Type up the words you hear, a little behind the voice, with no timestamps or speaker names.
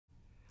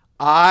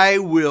I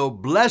will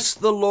bless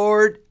the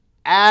Lord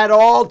at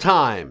all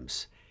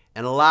times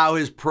and allow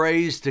his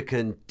praise to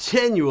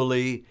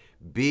continually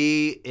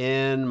be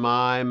in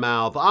my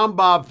mouth. I'm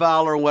Bob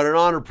Fowler, and what an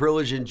honor,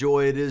 privilege, and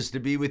joy it is to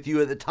be with you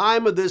at the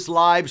time of this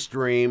live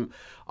stream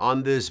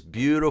on this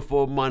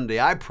beautiful Monday.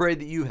 I pray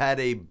that you had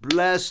a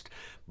blessed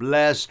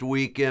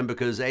weekend,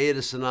 because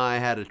Adis and I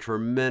had a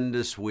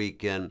tremendous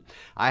weekend.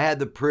 I had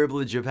the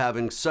privilege of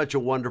having such a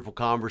wonderful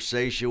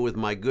conversation with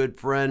my good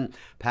friend,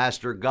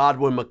 Pastor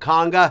Godwin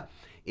Makanga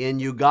in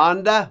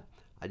Uganda.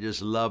 I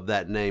just love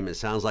that name. It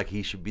sounds like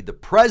he should be the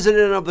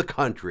president of the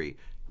country.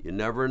 You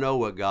never know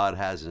what God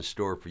has in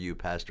store for you,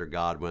 Pastor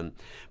Godwin.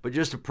 But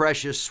just a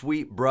precious,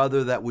 sweet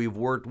brother that we've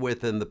worked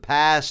with in the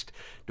past,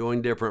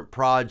 doing different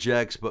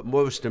projects, but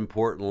most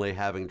importantly,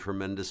 having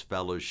tremendous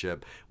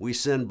fellowship. We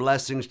send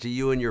blessings to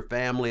you and your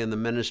family and the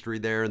ministry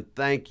there, and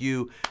thank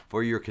you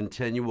for your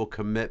continual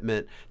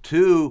commitment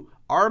to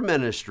our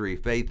ministry,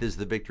 Faith is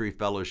the Victory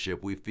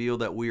Fellowship. We feel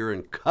that we are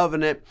in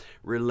covenant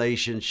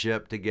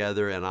relationship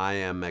together, and I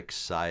am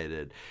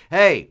excited.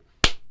 Hey,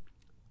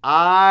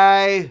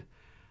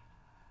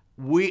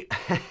 we're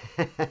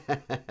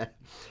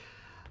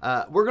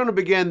going to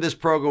begin this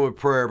program with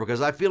prayer,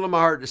 because I feel in my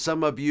heart that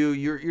some of you,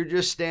 you're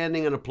just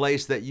standing in a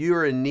place that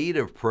you're in need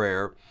of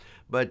prayer.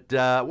 But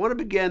I want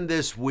to begin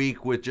this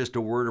week with just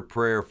a word of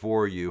prayer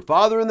for you.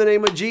 Father, in the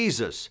name of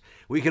Jesus,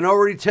 we can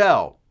already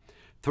tell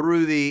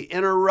through the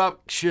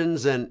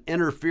interruptions and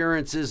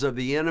interferences of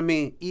the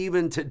enemy,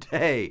 even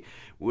today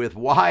with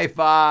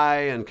Wi-Fi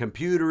and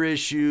computer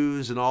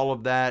issues and all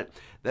of that,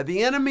 that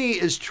the enemy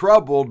is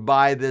troubled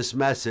by this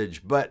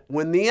message. But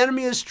when the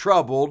enemy is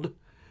troubled,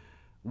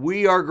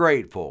 we are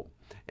grateful.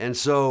 And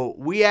so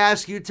we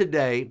ask you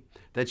today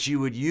that you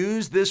would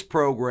use this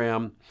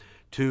program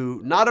to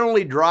not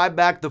only drive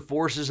back the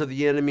forces of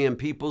the enemy in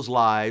people's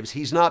lives.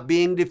 He's not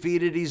being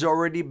defeated. He's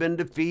already been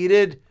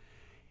defeated.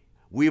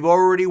 We've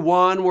already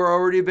won. We're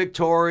already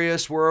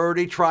victorious. We're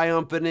already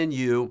triumphant in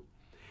you.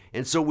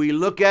 And so we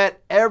look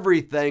at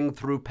everything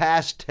through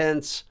past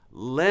tense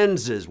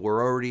lenses.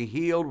 We're already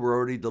healed. We're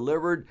already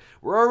delivered.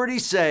 We're already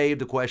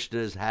saved. The question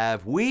is,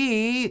 have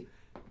we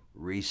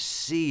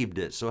received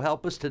it? So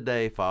help us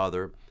today,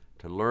 Father,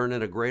 to learn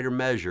in a greater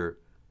measure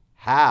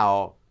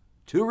how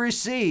to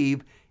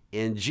receive.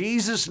 In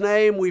Jesus'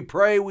 name we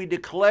pray, we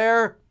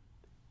declare,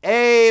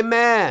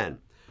 amen.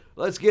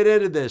 Let's get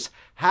into this.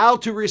 How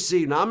to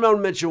receive. Now, I'm going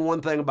to mention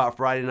one thing about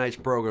Friday night's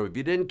program. If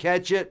you didn't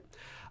catch it,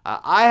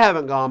 I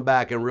haven't gone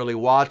back and really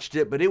watched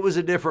it, but it was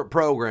a different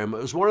program.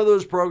 It was one of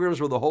those programs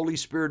where the Holy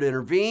Spirit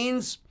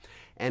intervenes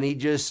and he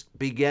just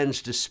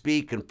begins to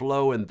speak and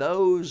flow, and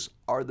those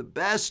are the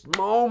best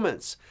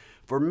moments.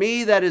 For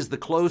me, that is the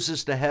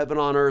closest to heaven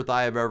on earth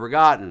I have ever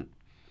gotten.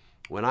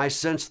 When I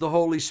sense the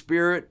Holy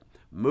Spirit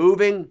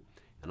moving,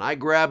 and I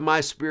grab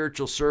my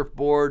spiritual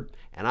surfboard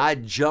and I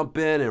jump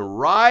in and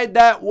ride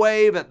that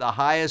wave at the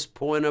highest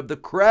point of the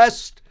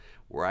crest,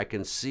 where I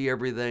can see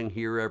everything,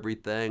 hear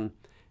everything,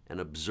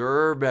 and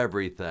observe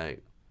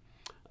everything.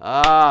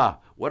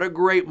 What a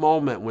great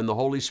moment when the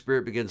Holy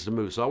Spirit begins to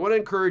move. So I want to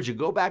encourage you,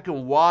 go back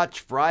and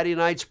watch Friday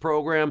night's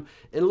program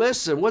and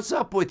listen. What's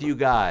up with you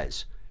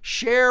guys?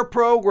 Share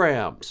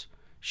programs.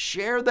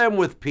 Share them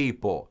with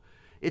people.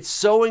 It's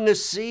sowing a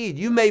seed.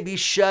 You may be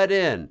shut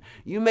in.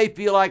 You may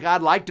feel like,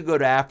 I'd like to go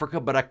to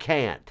Africa, but I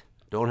can't.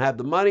 Don't have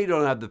the money,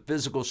 don't have the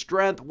physical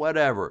strength,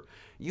 whatever.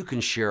 You can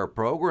share a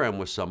program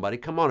with somebody.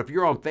 Come on, if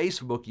you're on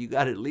Facebook, you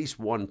got at least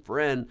one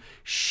friend.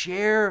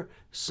 Share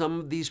some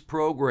of these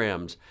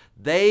programs.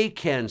 They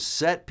can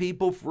set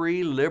people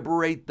free,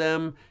 liberate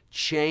them,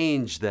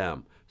 change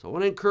them. So I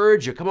want to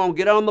encourage you, come on,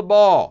 get on the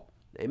ball.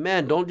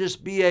 Amen. Don't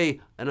just be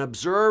an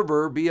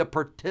observer, be a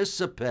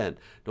participant.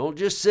 Don't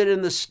just sit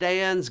in the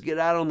stands, get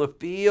out on the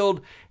field,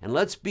 and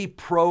let's be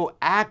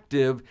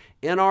proactive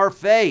in our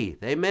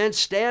faith. Amen.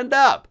 Stand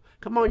up.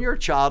 Come on, you're a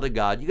child of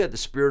God. You got the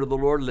Spirit of the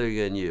Lord living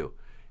in you.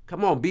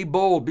 Come on, be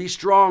bold, be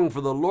strong, for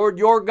the Lord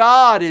your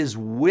God is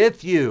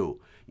with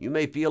you. You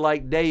may feel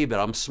like David.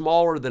 I'm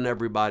smaller than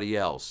everybody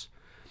else.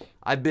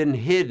 I've been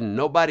hidden.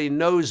 Nobody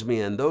knows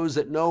me, and those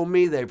that know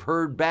me, they've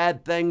heard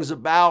bad things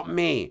about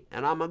me,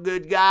 and I'm a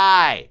good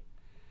guy.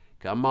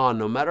 Come on,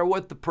 no matter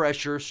what the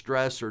pressure,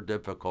 stress, or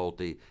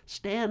difficulty,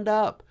 stand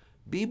up.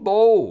 Be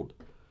bold.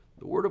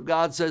 The Word of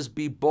God says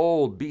be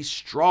bold, be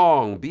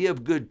strong, be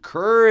of good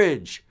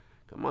courage.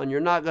 Come on, you're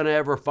not going to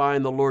ever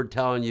find the Lord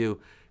telling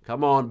you,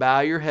 come on,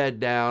 bow your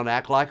head down,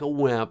 act like a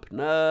wimp.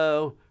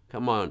 No,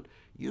 come on.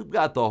 You've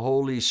got the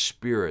Holy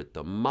Spirit,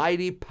 the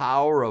mighty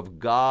power of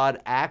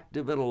God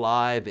active and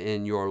alive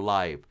in your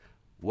life.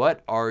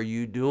 What are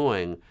you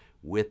doing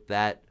with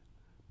that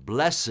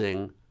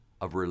blessing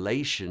of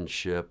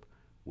relationship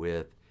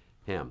with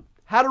Him?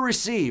 How to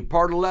receive,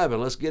 part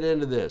 11. Let's get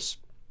into this.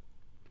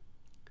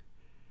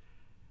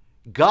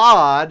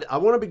 God, I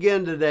want to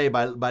begin today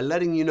by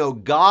letting you know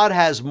God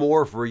has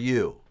more for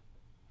you.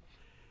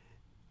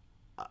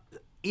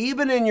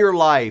 Even in your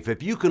life,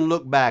 if you can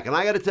look back, and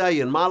I got to tell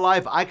you, in my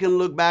life, I can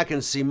look back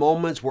and see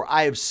moments where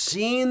I have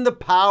seen the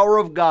power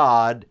of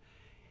God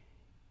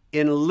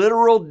in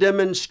literal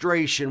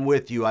demonstration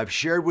with you. I've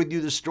shared with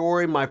you the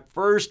story. My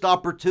first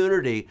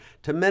opportunity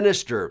to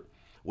minister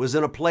was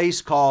in a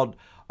place called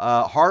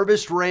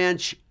Harvest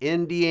Ranch,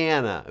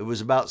 Indiana. It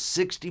was about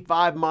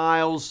 65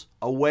 miles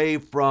away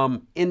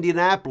from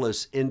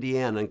Indianapolis,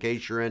 Indiana, in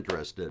case you're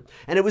interested.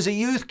 And it was a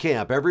youth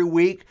camp. Every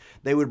week,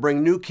 they would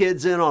bring new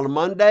kids in on a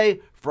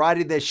Monday.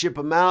 Friday, they'd ship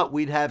them out.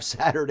 We'd have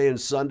Saturday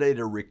and Sunday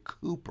to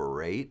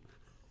recuperate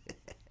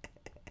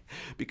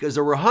because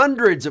there were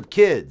hundreds of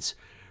kids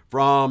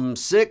from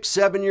 6,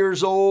 7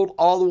 years old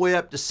all the way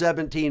up to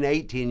 17,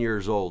 18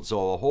 years old.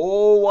 So a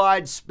whole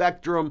wide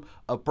spectrum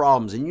of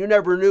problems. And you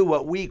never knew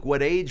what week,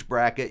 what age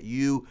bracket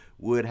you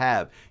would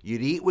have.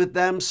 You'd eat with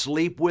them,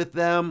 sleep with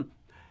them,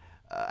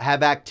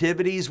 have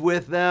activities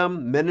with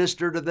them,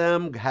 minister to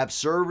them, have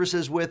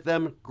services with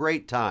them.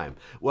 Great time.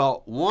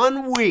 Well,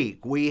 one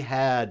week we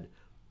had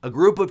a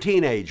group of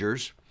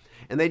teenagers,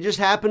 and they just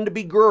happened to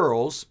be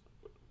girls.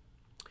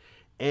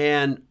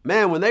 And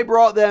man, when they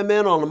brought them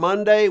in on a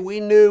Monday, we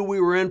knew we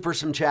were in for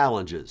some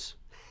challenges.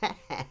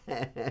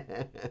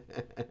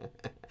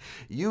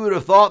 You would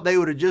have thought they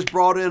would have just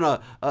brought in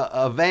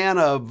a van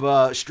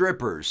of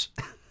strippers.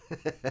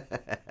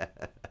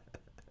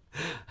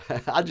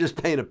 I'll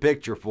just paint a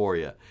picture for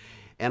you.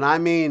 And I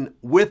mean,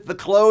 with the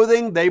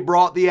clothing, they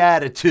brought the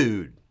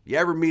attitude. You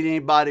ever meet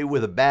anybody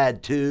with a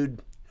bad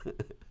tude?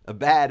 A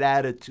bad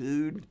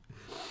attitude?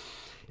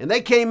 And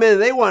they came in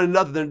and they wanted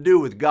nothing to do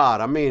with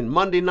God. I mean,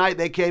 Monday night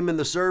they came in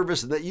the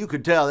service and that you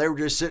could tell they were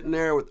just sitting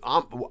there with,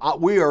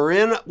 we are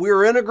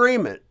in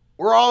agreement.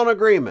 We're all in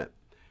agreement.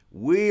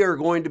 We are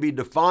going to be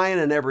defiant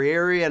in every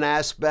area and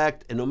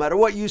aspect. And no matter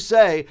what you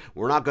say,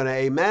 we're not going to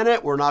amen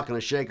it. We're not going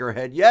to shake our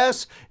head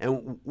yes.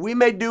 And we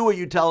may do what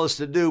you tell us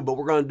to do, but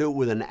we're going to do it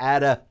with an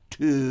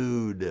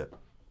attitude.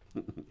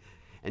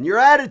 And your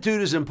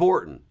attitude is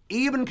important,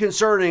 even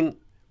concerning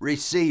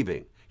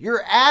receiving.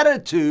 Your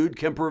attitude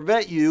can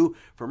prevent you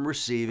from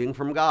receiving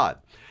from God.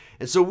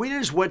 And so we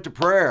just went to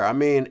prayer. I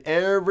mean,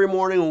 every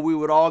morning when we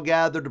would all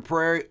gather to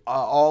pray,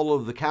 all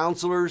of the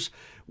counselors,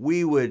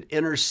 we would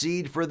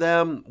intercede for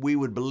them. We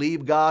would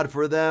believe God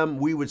for them.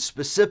 We would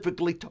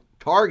specifically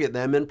target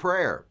them in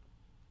prayer.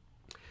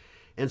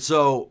 And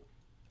so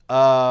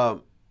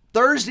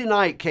Thursday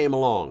night came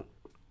along,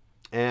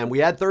 and we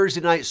had Thursday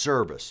night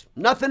service.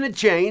 Nothing had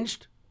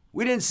changed.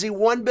 We didn't see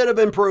one bit of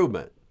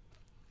improvement.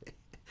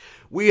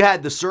 We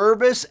had the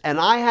service, and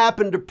I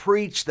happened to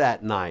preach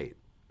that night.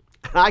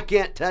 And I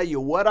can't tell you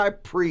what I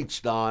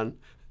preached on,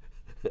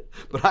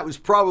 but I was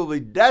probably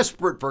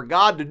desperate for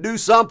God to do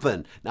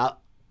something.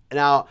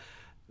 Now,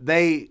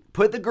 they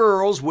put the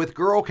girls with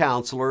girl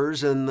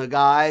counselors and the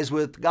guys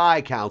with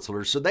guy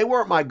counselors. So they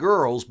weren't my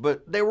girls,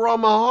 but they were on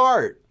my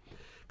heart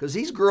because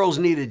these girls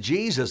needed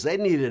Jesus. They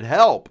needed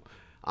help.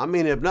 I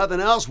mean, if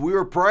nothing else, we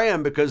were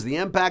praying because the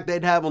impact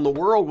they'd have on the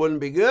world wouldn't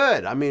be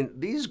good. I mean,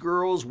 these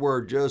girls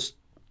were just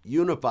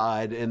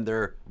unified in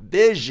their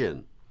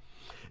vision.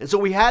 And so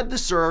we had the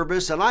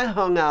service, and I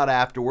hung out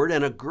afterward,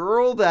 and a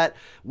girl that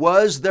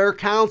was their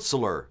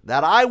counselor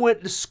that I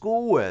went to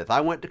school with,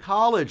 I went to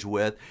college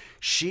with,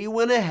 she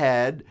went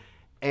ahead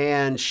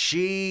and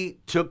she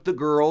took the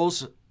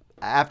girls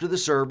after the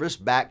service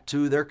back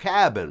to their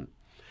cabin.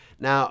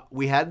 Now,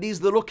 we had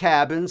these little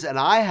cabins, and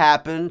I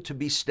happened to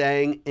be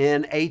staying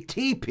in a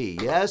teepee.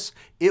 Yes,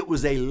 it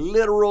was a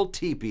literal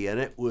teepee, and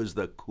it was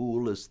the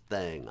coolest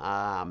thing.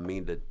 I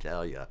mean to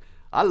tell you.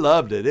 I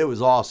loved it. It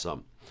was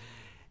awesome.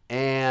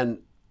 And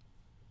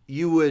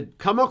you would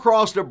come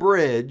across a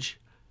bridge.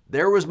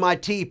 There was my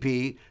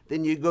teepee.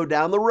 Then you go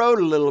down the road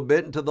a little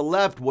bit, and to the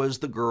left was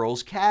the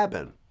girls'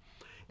 cabin.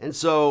 And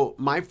so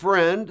my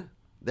friend,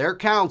 their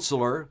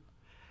counselor,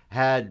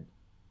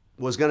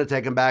 was going to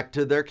take them back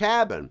to their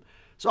cabin.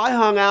 So I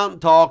hung out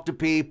and talked to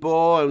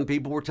people, and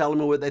people were telling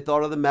me what they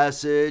thought of the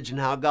message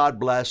and how God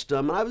blessed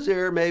them. And I was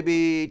there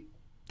maybe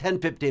 10,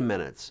 15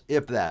 minutes,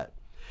 if that.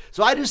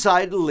 So I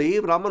decided to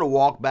leave, and I'm going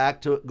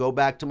to go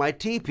back to my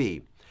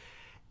teepee.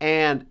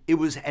 And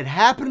it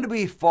happened to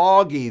be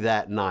foggy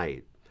that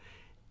night.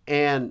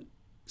 And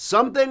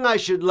something I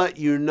should let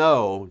you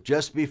know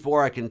just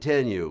before I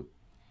continue.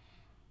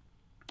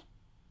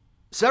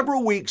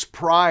 Several weeks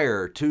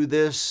prior to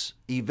this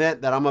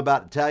event that I'm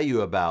about to tell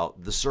you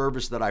about, the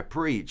service that I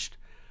preached,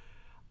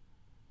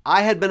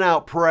 I had been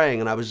out praying,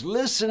 and I was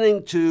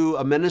listening to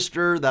a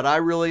minister that I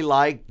really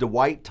liked,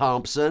 Dwight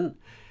Thompson,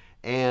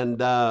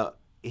 and I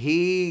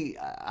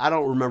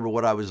don't remember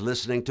what I was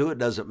listening to, it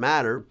doesn't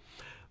matter,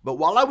 but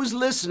while I was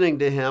listening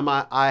to him,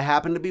 I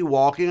happened to be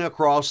walking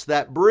across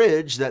that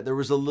bridge that there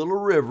was a little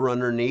river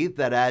underneath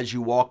that as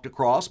you walked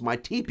across, my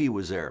teepee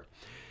was there.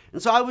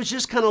 And so I was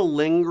just kind of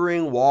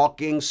lingering,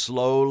 walking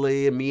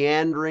slowly,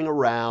 meandering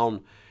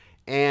around.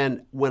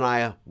 And when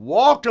I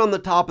walked on the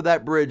top of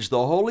that bridge,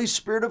 the Holy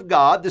Spirit of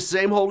God, the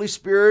same Holy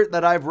Spirit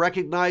that I've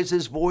recognized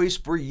his voice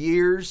for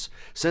years,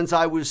 since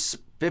I was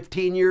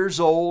 15 years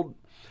old,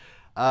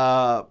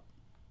 all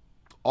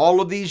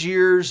of these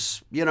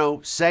years,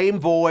 same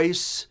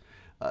voice,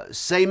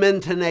 same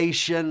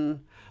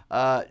intonation.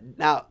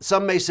 Now,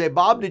 some may say,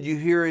 Bob, did you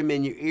hear him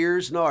in your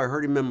ears? No, I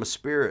heard him in my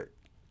spirit.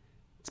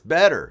 It's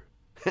better.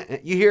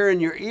 You hear in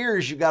your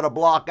ears, you got to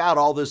block out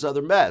all this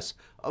other mess.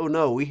 Oh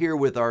no, we hear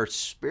with our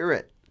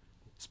spirit.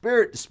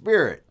 Spirit to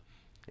spirit.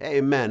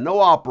 Amen. No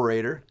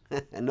operator,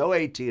 no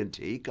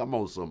AT&T. Come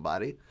on,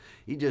 somebody.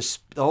 The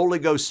Holy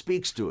Ghost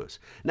speaks to us.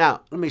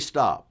 Now, let me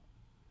stop.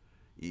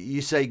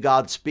 You say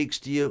God speaks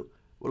to you?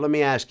 Well, let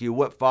me ask you,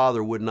 what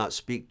father would not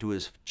speak to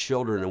his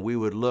children and we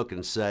would look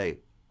and say,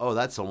 oh,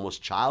 that's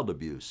almost child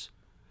abuse?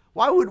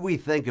 Why would we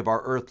think if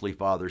our earthly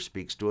father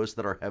speaks to us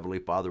that our heavenly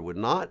father would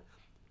not?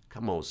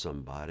 Come on,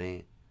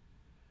 somebody.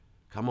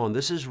 Come on,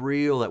 this is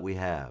real that we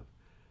have.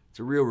 It's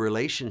a real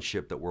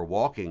relationship that we're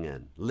walking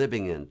in,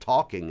 living in,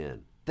 talking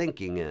in,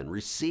 thinking in,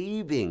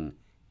 receiving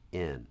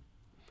in.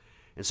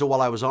 And so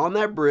while I was on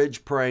that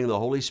bridge praying, the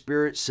Holy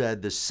Spirit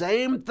said the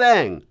same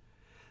thing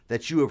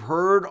that you have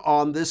heard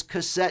on this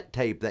cassette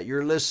tape that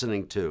you're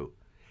listening to.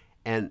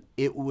 And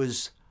it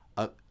was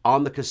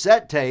on the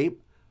cassette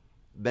tape,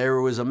 there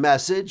was a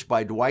message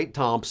by Dwight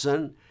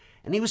Thompson,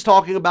 and he was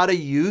talking about a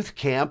youth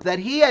camp that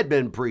he had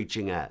been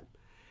preaching at.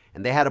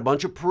 And they had a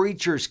bunch of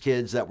preachers'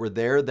 kids that were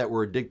there that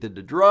were addicted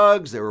to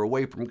drugs, they were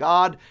away from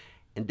God,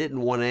 and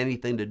didn't want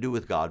anything to do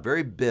with God,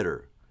 very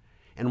bitter.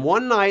 And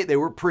one night they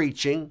were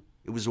preaching.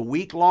 It was a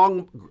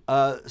week-long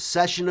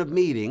session of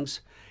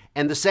meetings,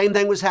 and the same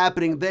thing was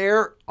happening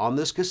there on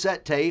this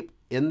cassette tape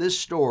in this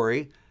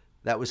story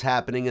that was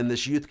happening in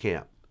this youth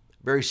camp.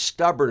 Very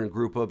stubborn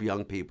group of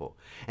young people.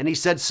 And he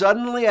said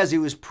suddenly as he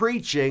was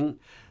preaching,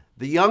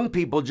 the young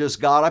people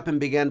just got up and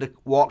began to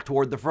walk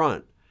toward the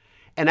front.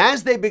 And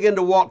as they began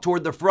to walk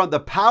toward the front, the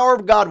power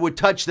of God would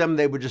touch them.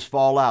 They would just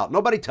fall out.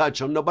 Nobody touch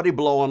them. Nobody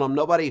blow on them.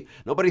 Nobody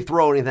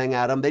throw anything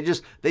at them. They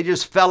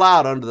just fell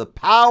out under the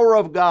power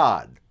of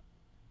God.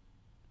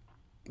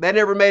 They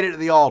never made it to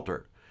the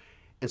altar.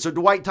 And so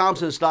Dwight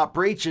Thompson stopped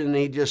preaching and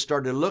he just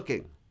started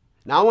looking.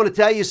 Now I want to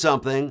tell you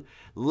something.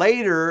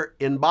 Later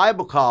in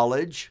Bible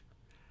college,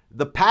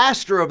 the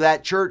pastor of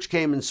that church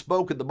came and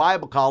spoke at the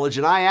Bible college,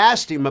 and I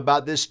asked him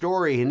about this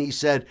story, and he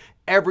said,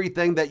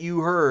 everything that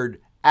you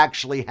heard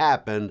actually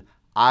happened.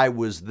 I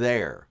was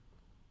there.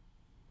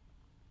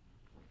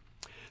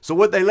 So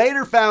what they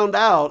later found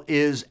out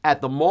is at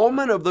the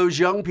moment of those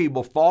young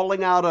people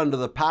falling out under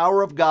the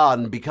power of God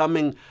and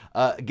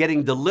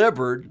getting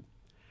delivered,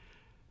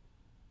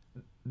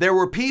 there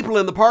were people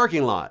in the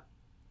parking lot,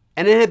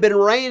 and it had been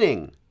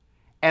raining.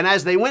 And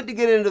as they went to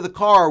get into the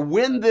car,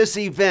 when this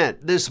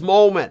event, this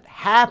moment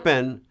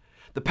happened,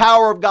 the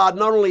power of God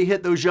not only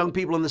hit those young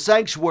people in the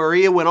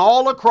sanctuary, it went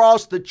all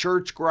across the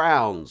church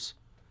grounds,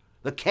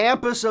 the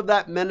campus of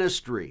that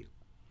ministry.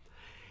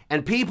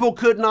 And people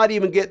could not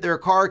even get their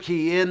car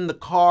key in the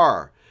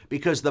car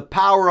because the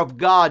power of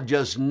God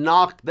just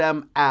knocked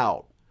them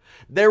out.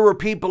 There were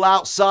people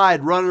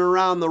outside running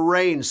around the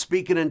rain,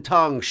 speaking in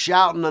tongues,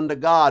 shouting unto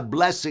God,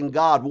 blessing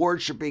God,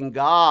 worshiping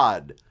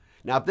God.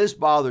 Now, if this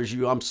bothers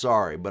you, I'm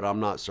sorry, but I'm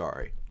not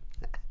sorry.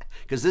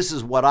 Because this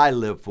is what I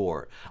live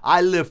for.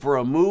 I live for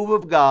a move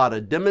of God, a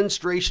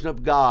demonstration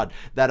of God,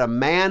 that a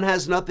man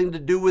has nothing to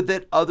do with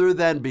it other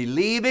than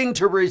believing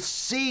to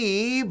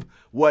receive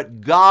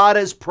what God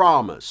has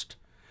promised.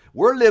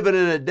 We're living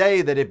in a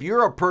day that if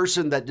you're a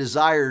person that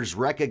desires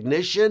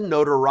recognition,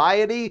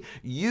 notoriety,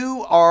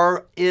 you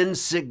are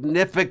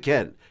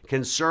insignificant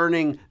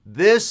concerning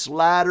this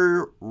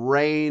latter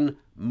rain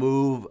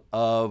move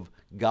of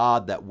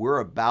God that we're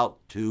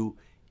about to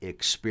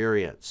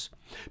experience.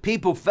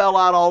 People fell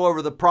out all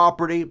over the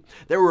property.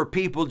 There were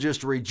people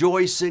just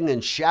rejoicing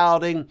and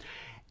shouting.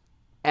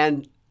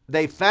 And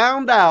they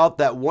found out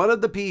that one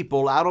of the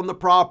people out on the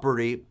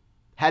property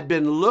had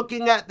been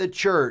looking at the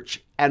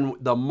church. And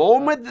the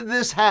moment that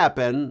this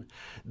happened,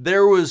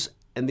 there was,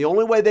 and the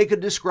only way they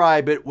could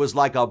describe it was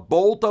like a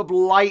bolt of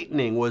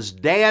lightning was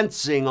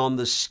dancing on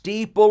the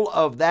steeple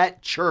of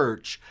that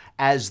church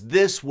as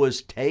this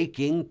was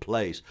taking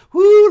place.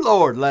 Whoo,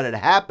 Lord, let it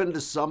happen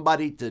to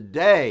somebody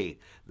today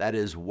that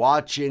is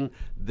watching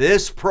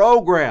this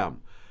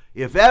program.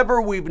 If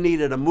ever we've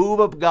needed a move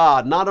of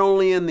God, not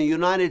only in the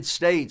United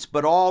States,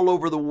 but all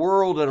over the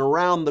world and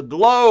around the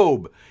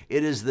globe,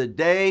 it is the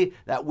day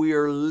that we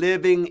are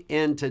living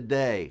in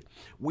today.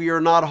 We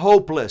are not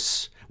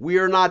hopeless. We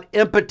are not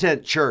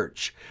impotent,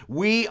 church.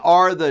 We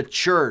are the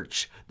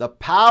church. The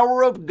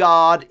power of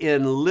God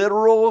in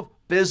literal,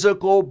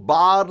 physical,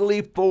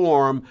 bodily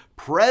form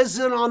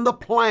present on the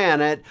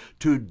planet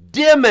to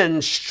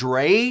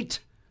demonstrate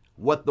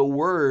what the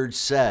Word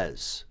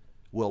says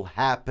will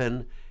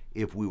happen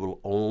if we will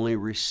only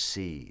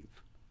receive.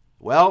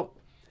 Well,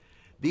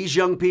 these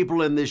young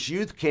people in this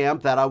youth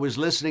camp that I was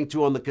listening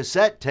to on the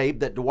cassette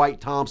tape that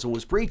Dwight Thompson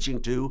was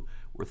preaching to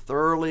were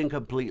thoroughly and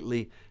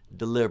completely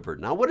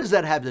delivered. Now, what does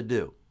that have to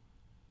do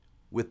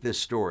with this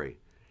story?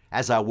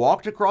 As I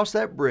walked across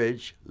that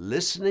bridge,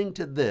 listening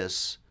to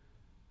this,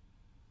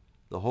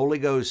 the Holy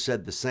Ghost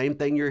said the same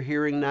thing you're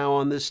hearing now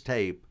on this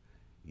tape,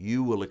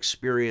 you will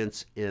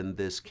experience in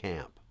this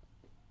camp.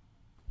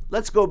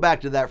 Let's go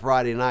back to that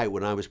Friday night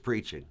when I was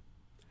preaching.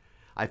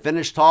 I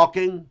finished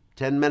talking,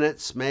 10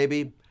 minutes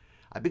maybe.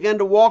 I began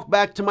to walk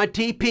back to my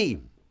TP.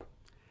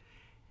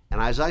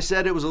 And as I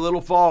said, it was a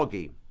little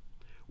foggy.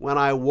 when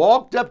I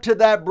walked up to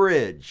that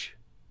bridge,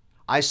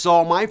 I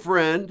saw my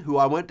friend who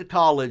I went to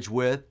college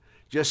with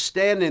just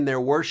standing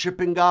there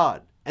worshiping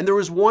God. And there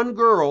was one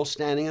girl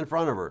standing in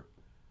front of her.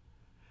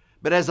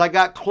 But as I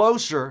got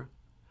closer,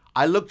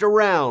 I looked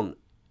around,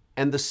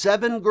 and the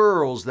 7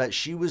 girls that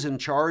she was in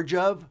charge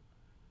of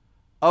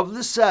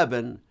the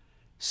 7,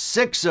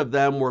 6 of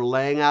them were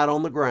laying out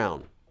on the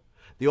ground.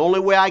 The only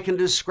way I can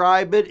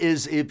describe it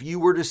is if you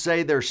were to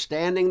say they're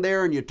standing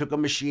there and you took a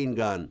machine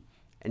gun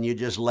and you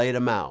just laid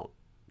them out.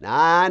 Now,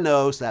 I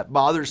know that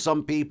bothers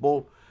some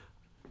people,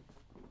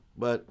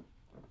 but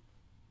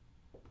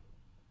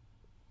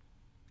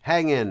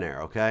hang in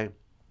there, okay?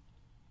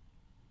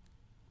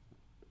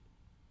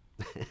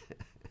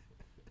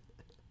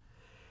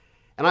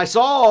 And I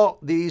saw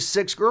these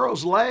 6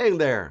 girls laying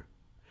there.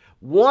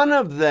 One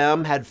of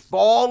them had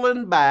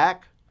fallen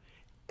back,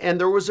 and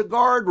there was a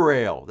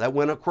guardrail that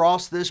went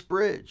across this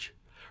bridge.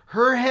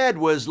 Her head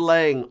was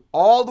laying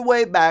all the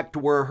way back to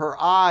where her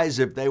eyes,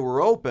 if they were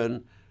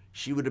open,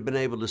 she would have been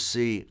able to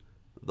see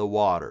the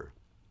water.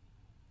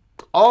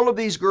 All of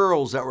these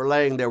girls that were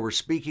laying there were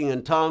speaking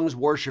in tongues,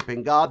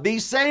 worshiping God.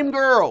 These same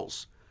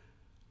girls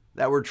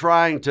that were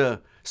trying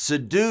to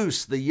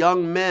seduce the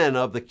young men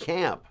of the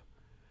camp.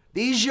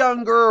 These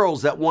young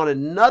girls that wanted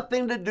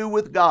nothing to do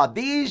with God.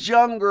 These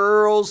young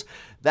girls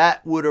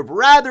that would have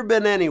rather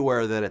been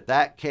anywhere than at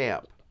that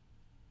camp.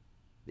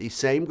 These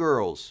same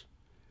girls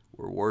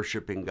were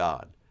worshiping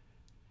God.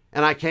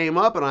 And I came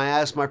up and I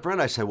asked my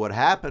friend, I said, what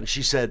happened?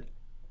 She said,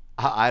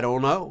 I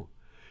don't know.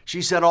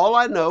 She said, all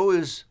I know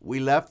is we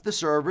left the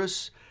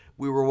service,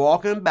 we were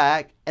walking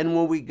back, and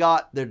when we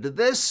got there to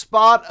this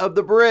spot of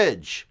the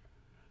bridge,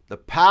 the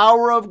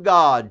power of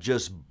God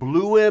just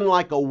blew in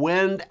like a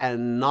wind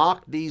and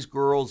knocked these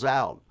girls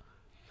out.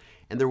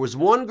 And there was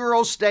one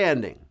girl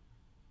standing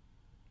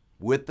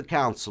with the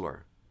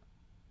counselor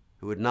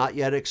who had not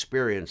yet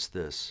experienced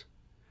this.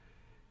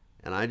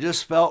 And I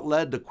just felt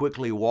led to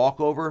quickly walk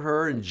over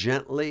her and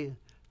gently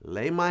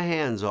lay my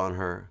hands on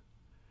her.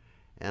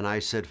 And I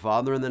said,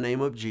 Father, in the name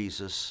of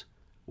Jesus,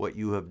 what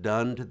you have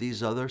done to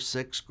these other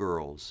 6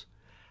 girls,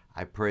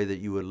 I pray that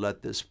you would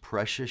let this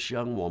precious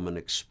young woman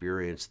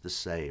experience the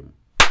same.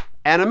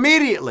 And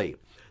immediately,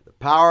 the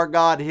power of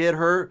God hit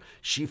her.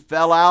 She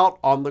fell out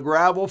on the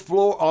gravel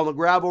floor, on the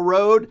gravel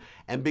road,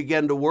 and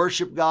began to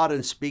worship God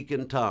and speak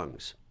in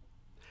tongues.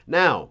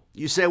 Now,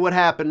 you say, what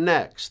happened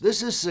next?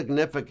 This is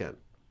significant.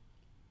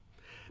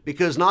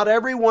 Because not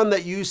everyone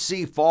that you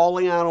see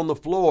falling out on the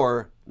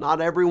floor, not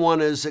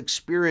everyone is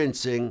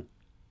experiencing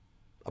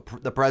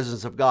the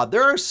presence of God.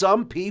 There are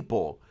some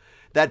people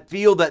that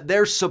feel that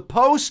they're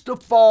supposed to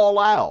fall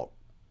out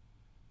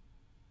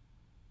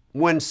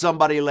when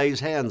somebody lays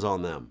hands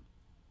on them.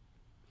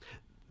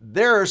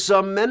 There are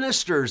some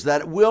ministers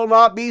that will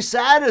not be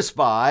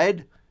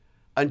satisfied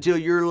until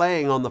you're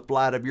laying on the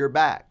flat of your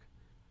back,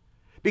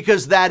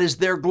 because that is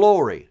their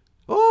glory.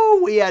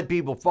 Oh, we had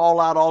people fall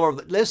out all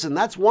over. Listen,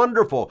 that's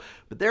wonderful.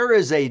 But there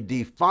is a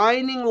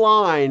defining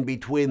line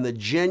between the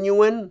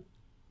genuine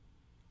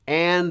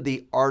and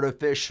the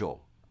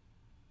artificial.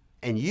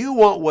 And you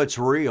want what's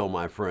real,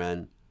 my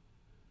friend.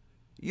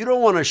 You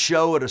don't want a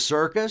show at a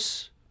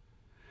circus.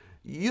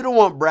 You don't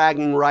want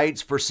bragging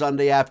rights for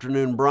Sunday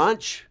afternoon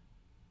brunch.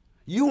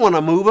 You want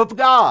a move of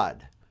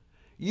God.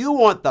 You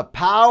want the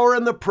power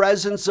and the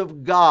presence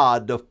of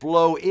God to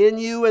flow in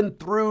you and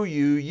through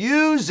you,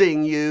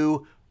 using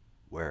you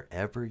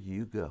wherever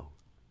you go.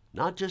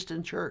 Not just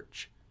in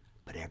church,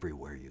 but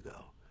everywhere you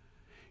go.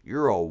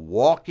 You're a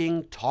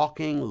walking,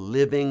 talking,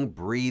 living,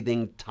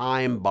 breathing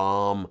time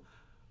bomb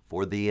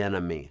for the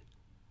enemy.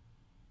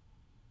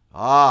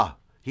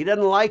 He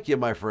doesn't like you,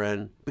 my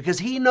friend, because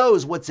he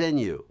knows what's in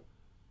you.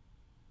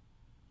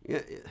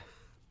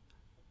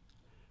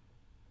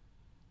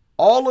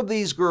 All of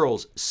these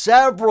girls,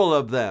 several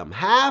of them,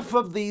 half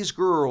of these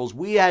girls,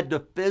 we had to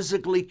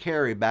physically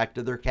carry back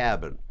to their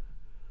cabin.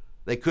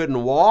 They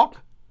couldn't walk.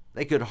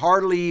 They could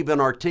hardly even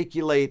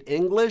articulate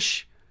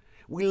English.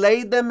 We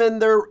laid them in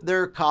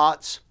their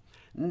cots,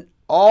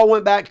 all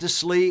went back to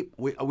sleep.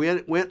 We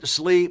went to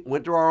sleep,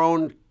 went to our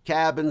own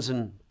cabins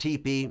and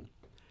teepee.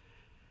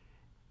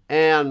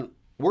 And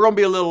we're going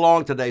to be a little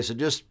long today, so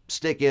just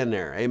stick in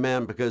there,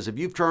 amen? Because if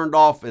you've turned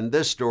off in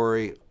this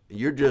story,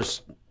 there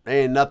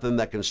ain't nothing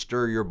that can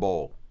stir your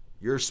bowl.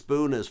 Your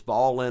spoon is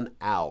falling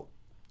out.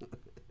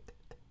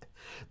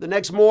 The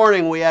next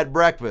morning, we had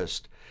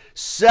breakfast.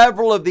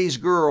 Several of these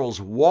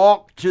girls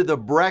walked to the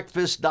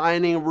breakfast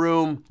dining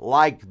room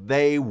like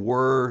they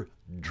were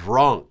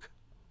drunk.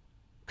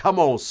 Come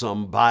on,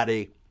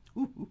 somebody.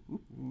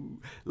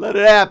 Let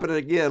it happen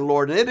again,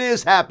 Lord. And it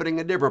is happening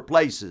in different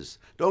places.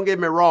 Don't get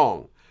me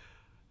wrong.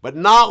 But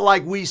not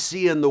like we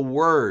see in the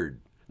Word.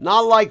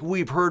 Not like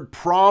we've heard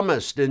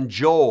promised in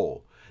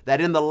Joel,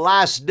 that in the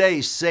last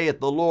days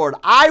saith the Lord,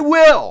 I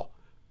will.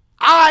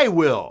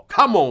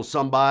 Come on,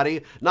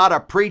 somebody. Not a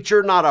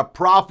preacher, not a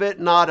prophet,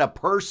 not a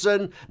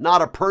person,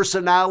 not a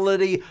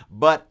personality,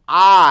 but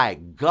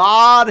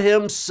God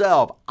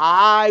himself,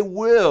 I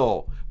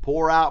will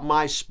pour out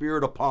my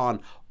spirit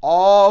upon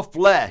all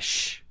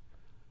flesh.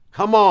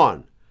 Come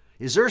on.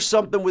 Is there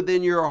something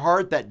within your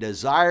heart that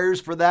desires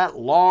for that,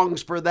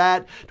 longs for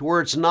that, to where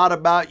it's not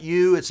about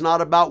you, it's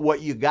not about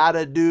what you got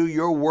to do,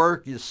 your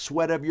work, the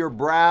sweat of your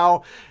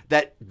brow,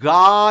 that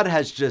God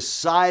has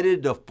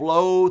decided to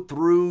flow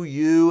through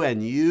you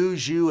and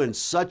use you in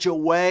such a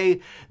way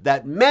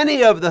that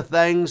many of the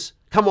things,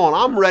 come on,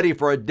 I'm ready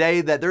for a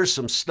day that there's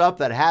some stuff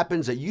that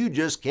happens that you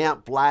just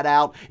can't flat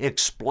out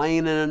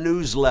explain in a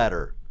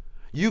newsletter.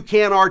 You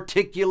can't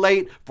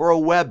articulate for a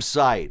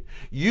website.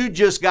 You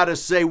just got to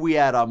say we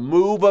had a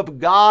move of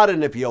God,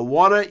 and if you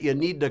want it, you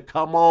need to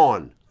come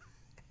on.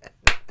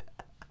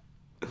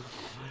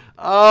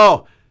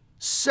 Oh,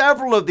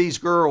 several of these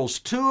girls,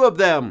 2 of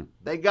them,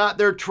 they got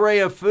their tray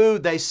of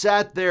food. They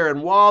sat there,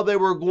 and while they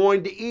were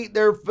going to eat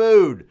their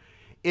food,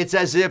 it's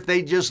as if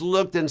they just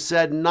looked and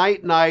said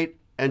night, night,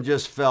 and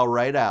just fell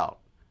right out.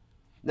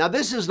 Now,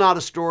 this is not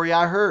a story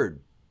I heard.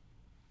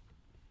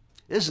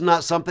 This is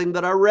not something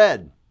that I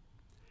read.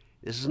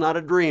 This is not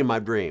a dream I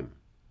dream.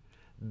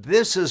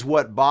 This is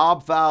what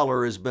Bob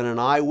Fowler has been an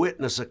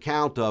eyewitness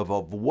account of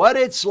what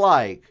it's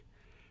like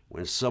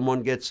when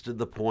someone gets to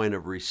the point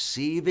of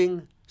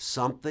receiving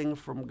something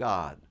from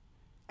God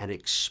and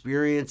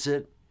experience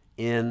it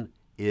in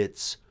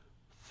its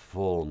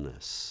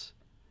fullness.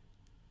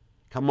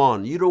 Come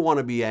on, you don't want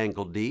to be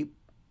ankle deep,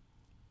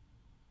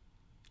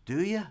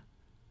 do you?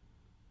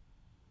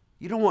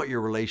 You don't want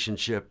your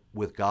relationship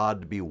with God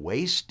to be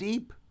waist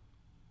deep,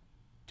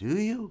 do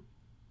you?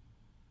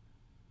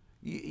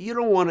 You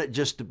don't want it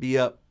just to be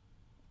up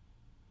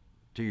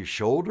to your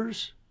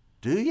shoulders,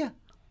 do you?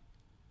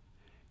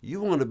 You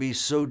want to be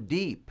so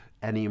deep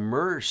and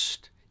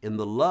immersed in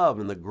the love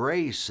and the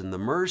grace and the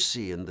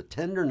mercy and the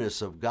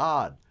tenderness of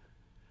God,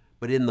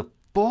 but in the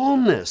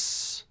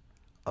fullness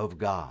of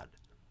God,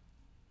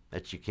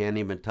 that you can't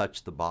even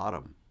touch the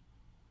bottom.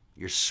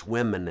 You're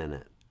swimming in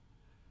it.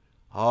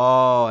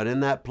 Oh, and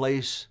in that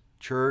place,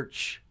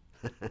 church,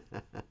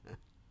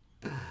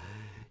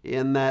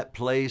 in that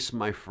place,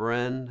 my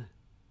friend,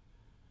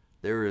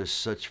 there is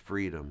such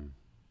freedom.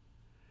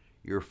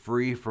 You're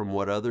free from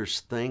what others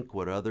think,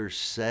 what others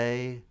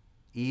say,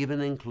 even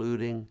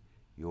including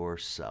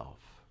yourself.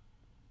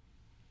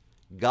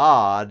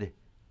 God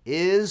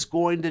is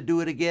going to do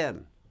it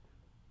again.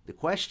 The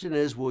question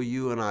is, will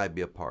you and I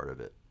be a part of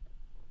it?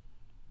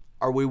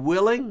 Are we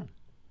willing?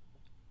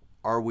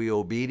 Are we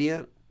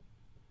obedient?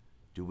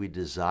 Do we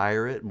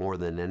desire it more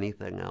than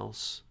anything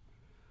else?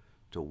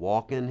 To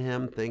walk in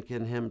Him, think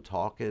in Him,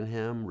 talk in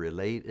Him,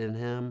 relate in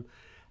Him,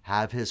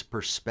 have His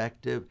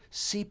perspective,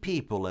 see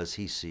people as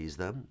He sees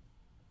them?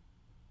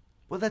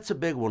 Well, that's a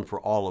big one for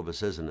all of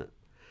us, isn't it?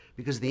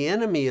 Because the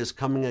enemy is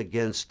coming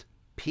against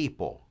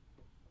people.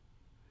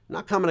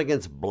 Not coming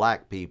against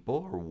black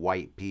people or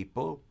white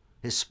people,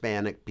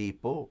 Hispanic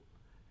people,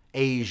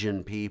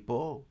 Asian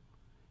people.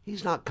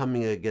 He's not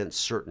coming against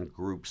certain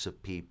groups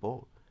of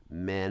people,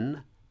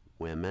 men,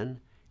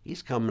 women.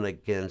 He's coming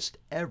against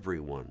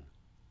everyone.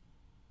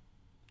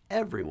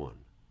 Everyone.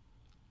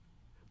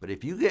 But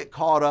if you get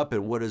caught up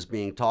in what is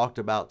being talked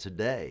about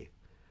today,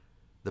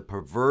 the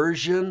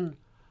perversion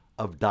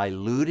of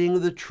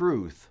diluting the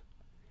truth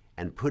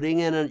and putting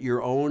in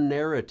your own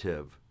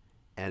narrative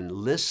and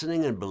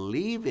listening and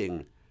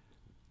believing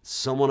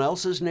someone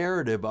else's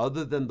narrative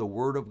other than the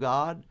Word of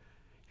God,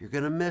 you're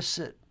going to miss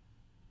it.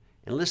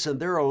 And listen,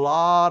 there are a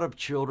lot of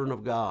children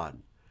of God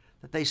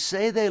that they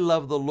say they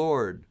love the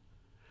Lord,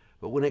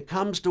 but when it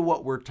comes to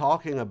what we're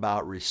talking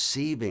about,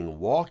 receiving,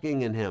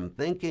 walking in Him,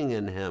 thinking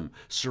in Him,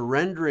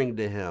 surrendering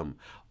to Him,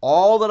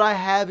 all that I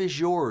have is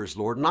yours,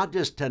 Lord, not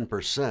just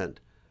 10%.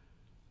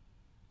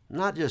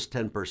 Not just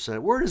 10%.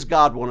 Where does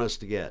God want us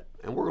to get?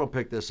 And we're going to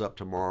pick this up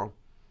tomorrow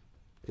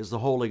because the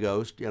Holy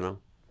Ghost, and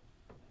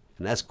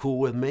that's cool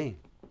with me.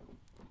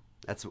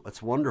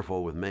 That's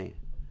wonderful with me.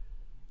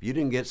 If you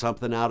didn't get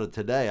something out of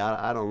today,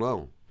 I don't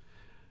know.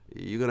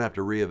 You're going to have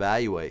to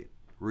reevaluate,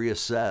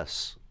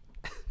 reassess,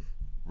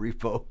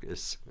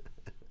 refocus,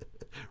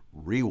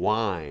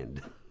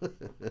 rewind.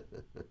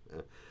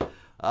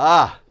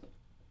 But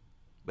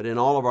in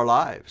all of our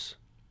lives,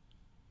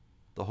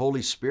 the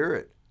Holy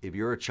Spirit, if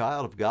you're a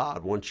child of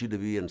God, wants you to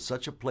be in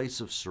such a place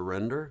of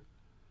surrender,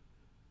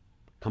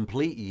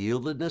 complete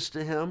yieldedness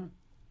to Him,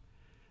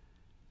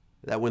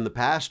 that when the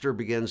pastor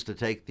begins to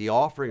take the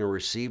offering or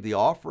receive the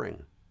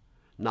offering,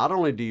 not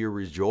only do you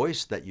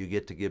rejoice that you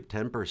get to give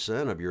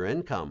 10% of your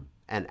income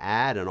and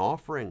add an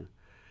offering,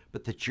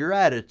 but that your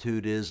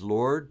attitude is,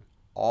 Lord,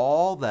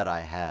 all that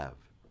I have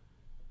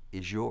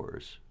is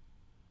yours.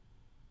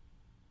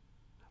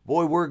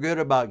 Boy, we're good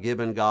about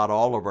giving God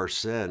all of our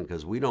sin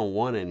because we don't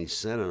want any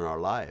sin in our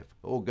life.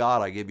 Oh,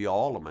 God, I give you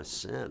all of my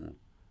sin.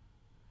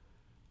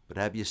 But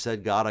have you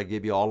said, God, I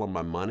give you all of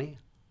my money?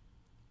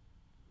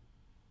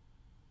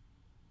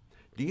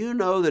 Do you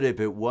know that if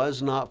it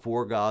was not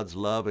for God's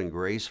love and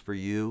grace for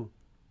you,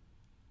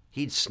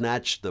 He'd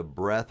snatch the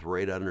breath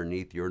right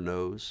underneath your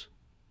nose?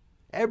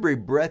 Every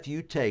breath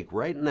you take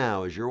right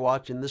now as you're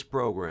watching this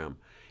program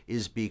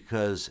is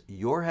because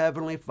your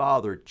Heavenly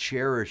Father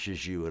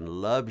cherishes you and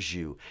loves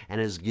you and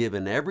has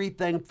given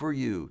everything for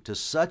you to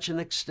such an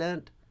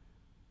extent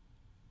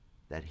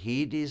that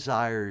He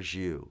desires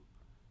you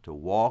to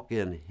walk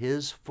in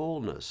His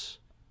fullness.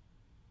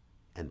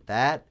 And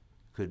that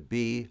could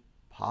be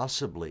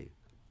possibly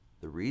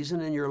the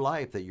reason in your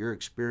life that you're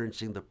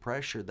experiencing the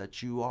pressure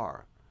that you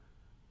are.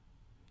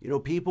 You know,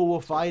 people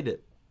will fight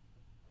it.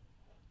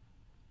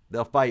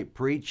 They'll fight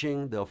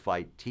preaching, they'll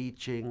fight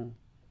teaching,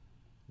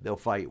 they'll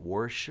fight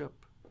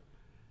worship.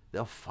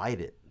 They'll fight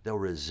it, they'll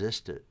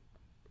resist it.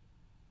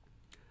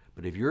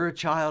 But if you're a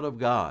child of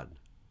God,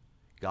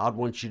 God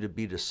wants you to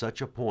be to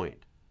such a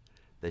point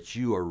that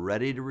you are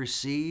ready to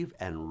receive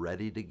and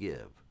ready to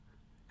give.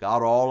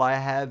 God, all I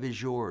have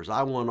is yours.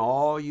 I want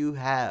all you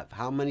have.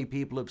 How many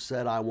people have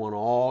said, I want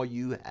all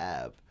you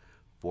have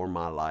for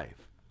my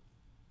life?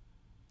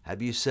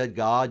 Have you said,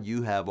 God,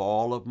 you have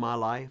all of my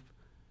life?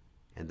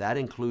 And that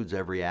includes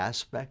every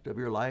aspect of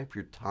your life,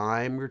 your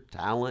time, your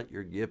talent,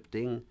 your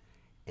gifting,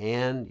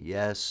 and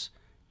yes,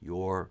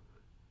 your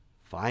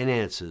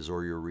finances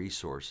or your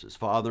resources.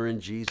 Father, in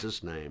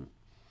Jesus' name,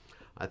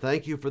 I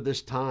thank you for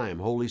this time.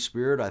 Holy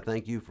Spirit, I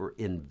thank you for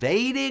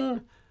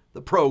invading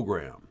the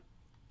program.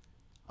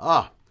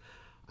 I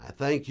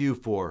thank you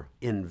for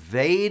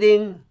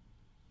invading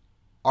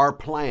our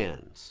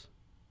plans,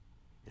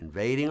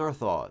 invading our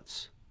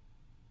thoughts.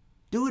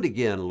 Do it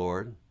again,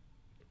 Lord.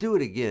 Do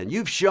it again.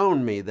 You've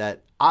shown me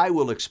that I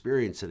will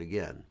experience it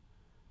again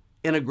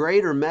in a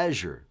greater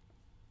measure.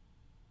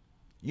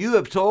 You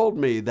have told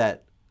me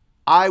that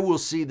I will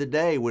see the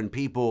day when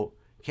people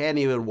can't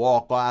even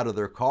walk out of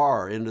their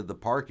car into the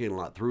parking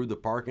lot, through the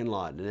parking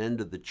lot and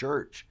into the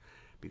church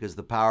because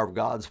the power of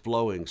God's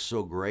flowing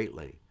so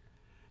greatly.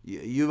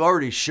 You've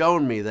already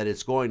shown me that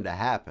it's going to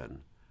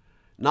happen,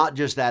 not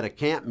just at a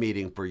camp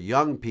meeting for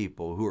young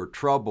people who are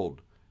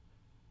troubled.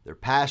 They're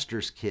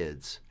pastors'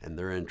 kids and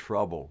they're in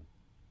trouble.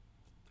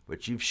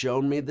 But you've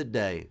shown me the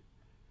day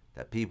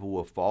that people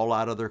will fall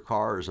out of their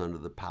cars under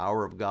the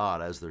power of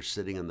God as they're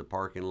sitting in the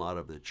parking lot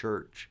of the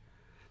church,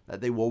 that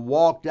they will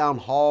walk down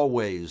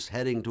hallways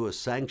heading to a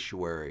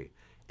sanctuary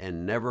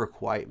and never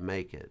quite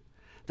make it,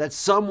 that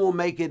some will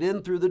make it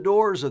in through the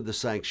doors of the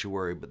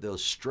sanctuary, but they'll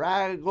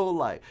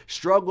struggle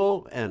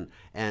and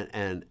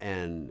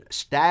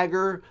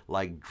stagger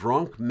like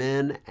drunk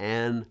men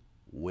and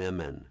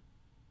women.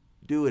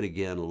 Do it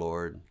again,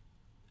 Lord.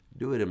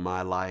 Do it in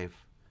my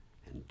life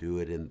and do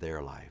it in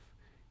their life.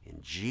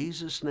 In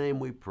Jesus' name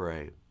we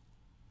pray.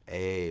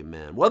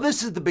 Amen. Well,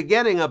 this is the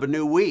beginning of a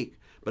new week,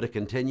 but a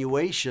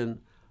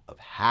continuation of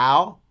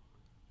how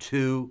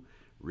to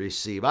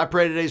receive. I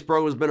pray today's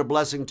program has been a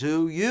blessing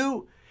to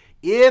you.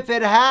 If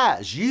it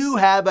has, you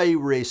have a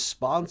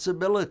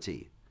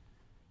responsibility,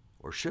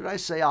 or should I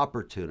say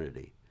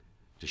opportunity,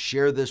 to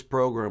share this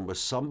program with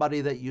somebody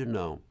that you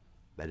know,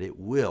 that it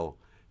will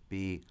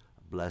be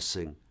a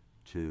blessing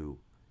to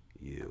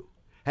you.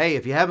 Hey,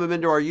 if you haven't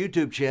been to our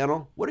YouTube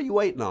channel, what are you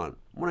waiting on?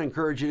 I want to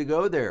encourage you to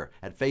go there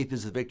at Faith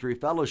is the Victory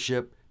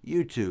Fellowship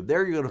YouTube.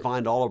 There you're going to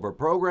find all of our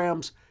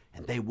programs,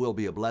 and they will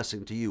be a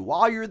blessing to you.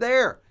 While you're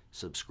there,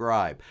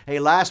 subscribe. Hey,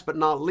 last but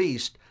not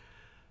least,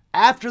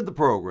 after the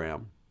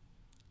program,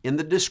 in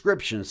the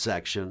description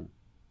section,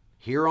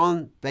 here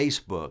on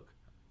Facebook,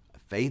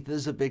 Faith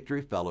is a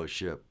Victory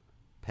Fellowship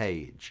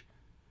page.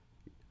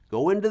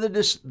 Go into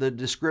the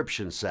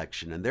description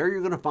section, and there you're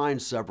going to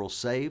find several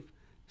safe,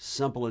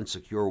 simple, and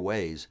secure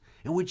ways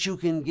in which you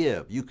can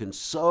give. You can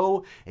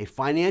sow a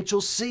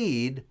financial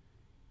seed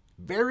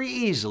very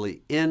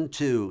easily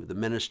into the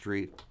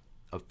ministry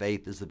of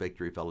Faith is the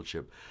Victory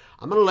Fellowship.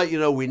 I'm going to let you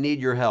know we need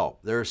your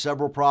help. There are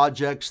several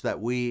projects that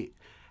we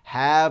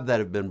have that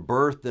have been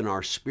birthed in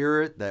our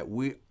spirit that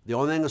the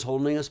only thing that's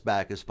holding us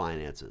back is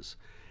finances.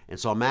 And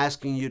so I'm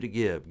asking you to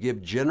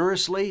give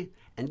generously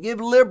and give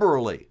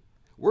liberally.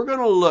 We're going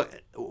to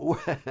look,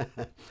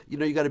 you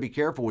know, you got to be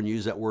careful when you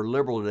use that word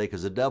liberal today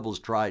because the devil's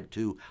tried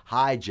to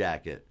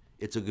hijack it.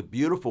 It's a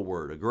beautiful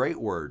word, a great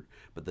word,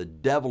 but the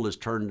devil has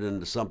turned it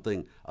into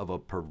something of a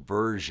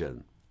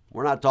perversion.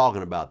 We're not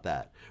talking about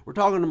that. We're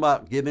talking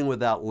about giving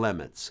without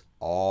limits.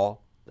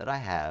 All that I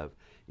have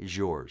is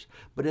yours.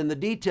 But in the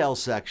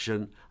details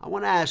section, I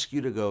want to ask you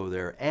to go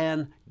there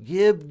and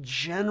give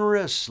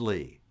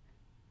generously.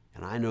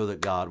 And I know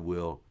that God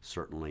will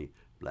certainly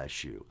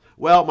bless you.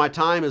 Well, my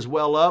time is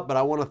well up, but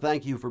I want to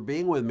thank you for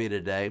being with me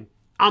today.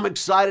 I'm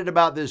excited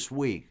about this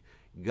week.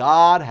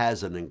 God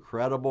has an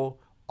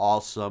incredible,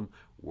 awesome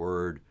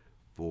word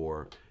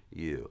for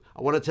you.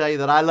 I want to tell you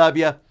that I love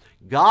you.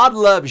 God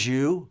loves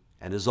you.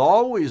 And as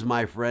always,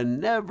 my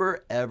friend,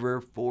 never, ever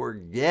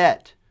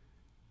forget,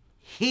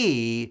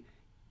 He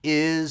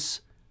is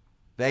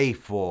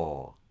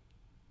faithful.